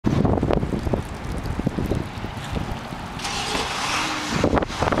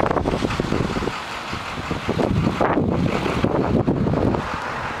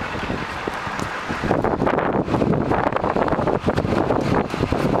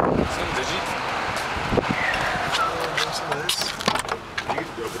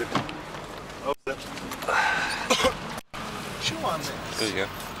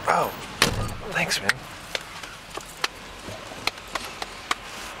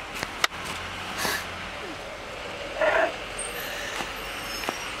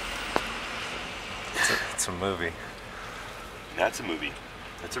That's a movie. That's a movie.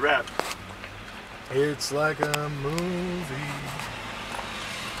 That's a wrap. It's like a movie.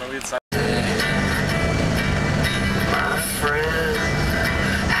 Probably it's like My friend,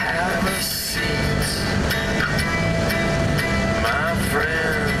 have a seat. My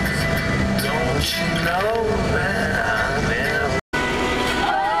friends, don't you know that I'm in?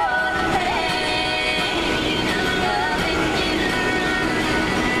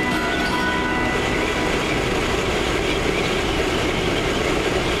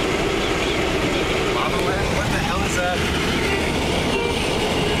 what the hell is that?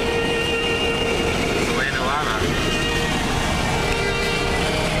 It's the land of lava.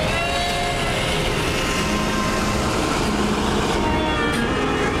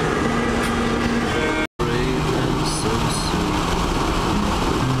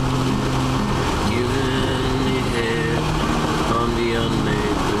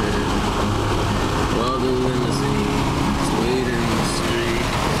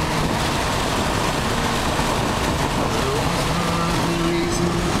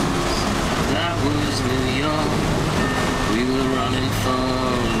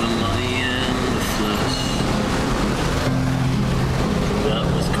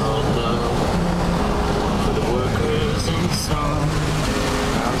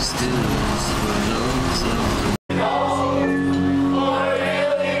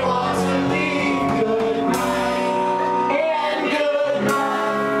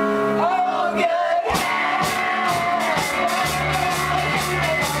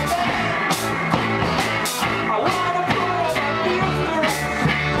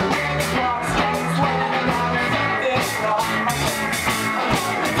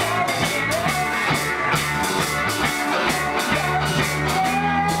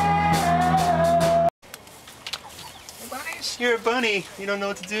 You're a bunny. You don't know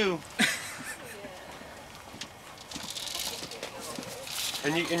what to do.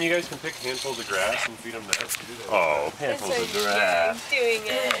 And you guys can pick handfuls of grass and feed them that. Oh, handfuls of grass. I'm doing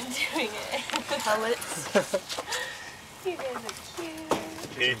it. Pellets. You guys are cute.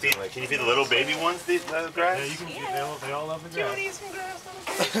 Can you feed the little baby ones the grass? Yeah, you can. Yeah. They all love the Do you grass. want to use some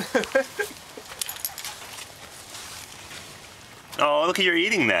grass? Oh, look at you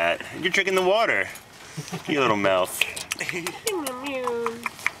eating that. You're drinking the water. You little mouth.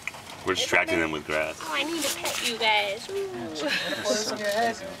 We're distracting them with grass. Oh, I need to pet you guys. What's on your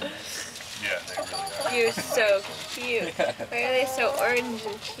head? Yeah, they really are. You're so cute. Why are they so orange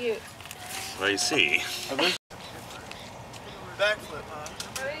and cute? Well, you see. Backflip, huh?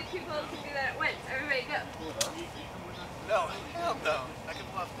 How many people can do that at once? Everybody go. No, hell no. I can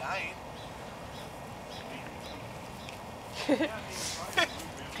pull off 9.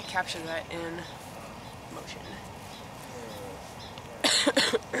 I captured that in motion.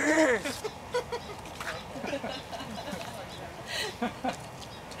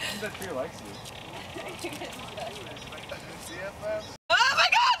 That tree likes you. Oh my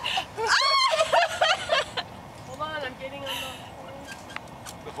god! Ah! Hold on, I'm getting on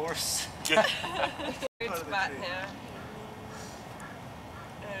The horse. the good spot now.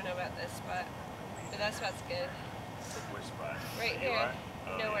 I don't know about this spot, but that spot's good. Which spot? Right here. Are?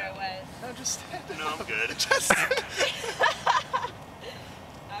 You know where I was. No, just stand No, I'm good. Just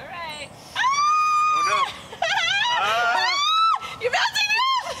Alright. Oh no. You're bouncing me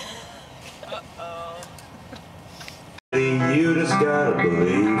off! You just gotta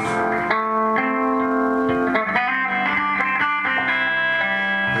believe.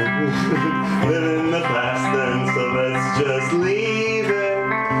 Live in the past then, so let's just leave it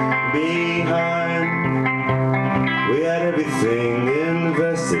behind. We had everything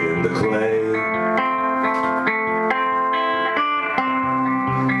invested in the clay.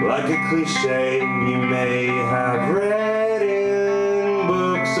 Like a cliche you may have read in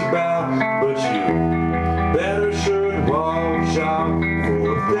books about, but you better should watch out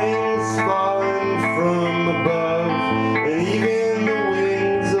for things falling from above, and even the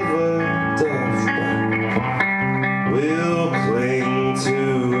wings of a dove will cling to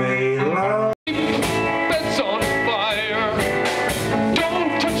a line. Bed's on fire.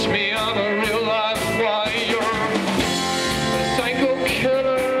 Don't touch me, I'm a real live wire. Psycho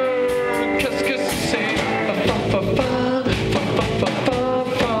killer, qu'est-ce que c'est?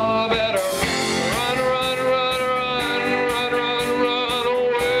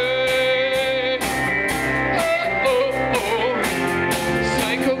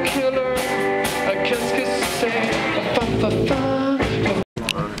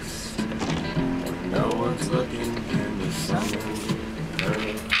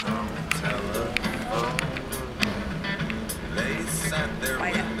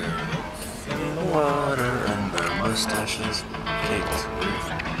 mustaches caked with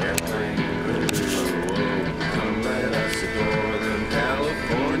Come let us adore them,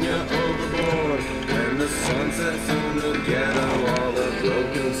 California overboard. When the sun sets on the ghetto, all the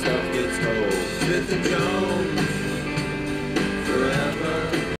broken stuff gets told. Smith and Jones, forever.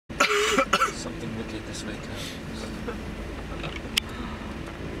 something wicked this way comes.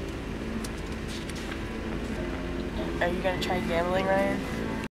 Are you gonna try gambling, Ryan?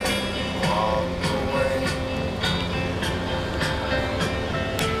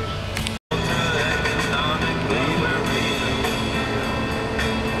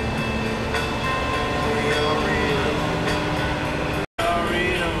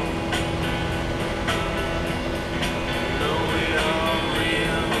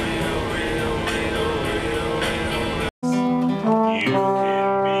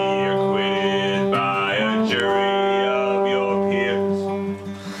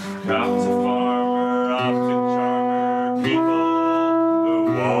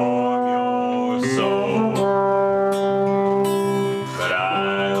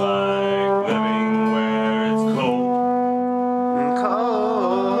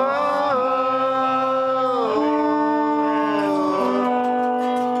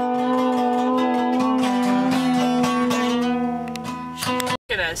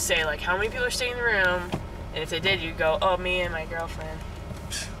 Say like how many people are staying in the room, and if they did, you go, oh, me and my girlfriend.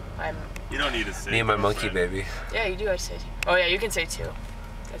 You don't need to say. Me and my monkey baby. Yeah, you do. I say. Oh yeah, you can say 2.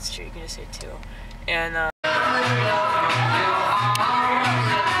 That's true. You can just say 2. And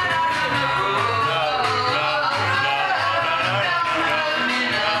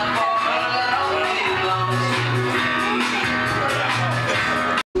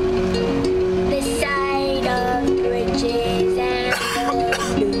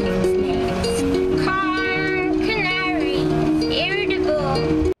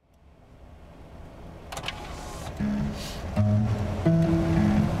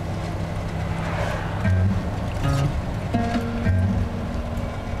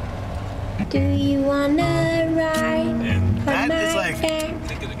do you wanna ride? And that is like,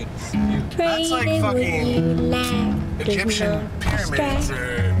 that's like fucking Egyptian pyramids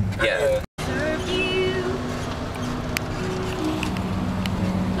or yeah.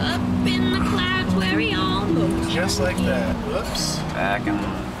 Up in the clouds where we almost just like that. Whoops. Back in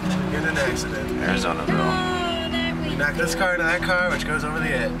In an accident. Arizona. You knock this car into that car, which goes over the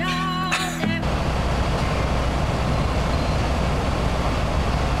edge.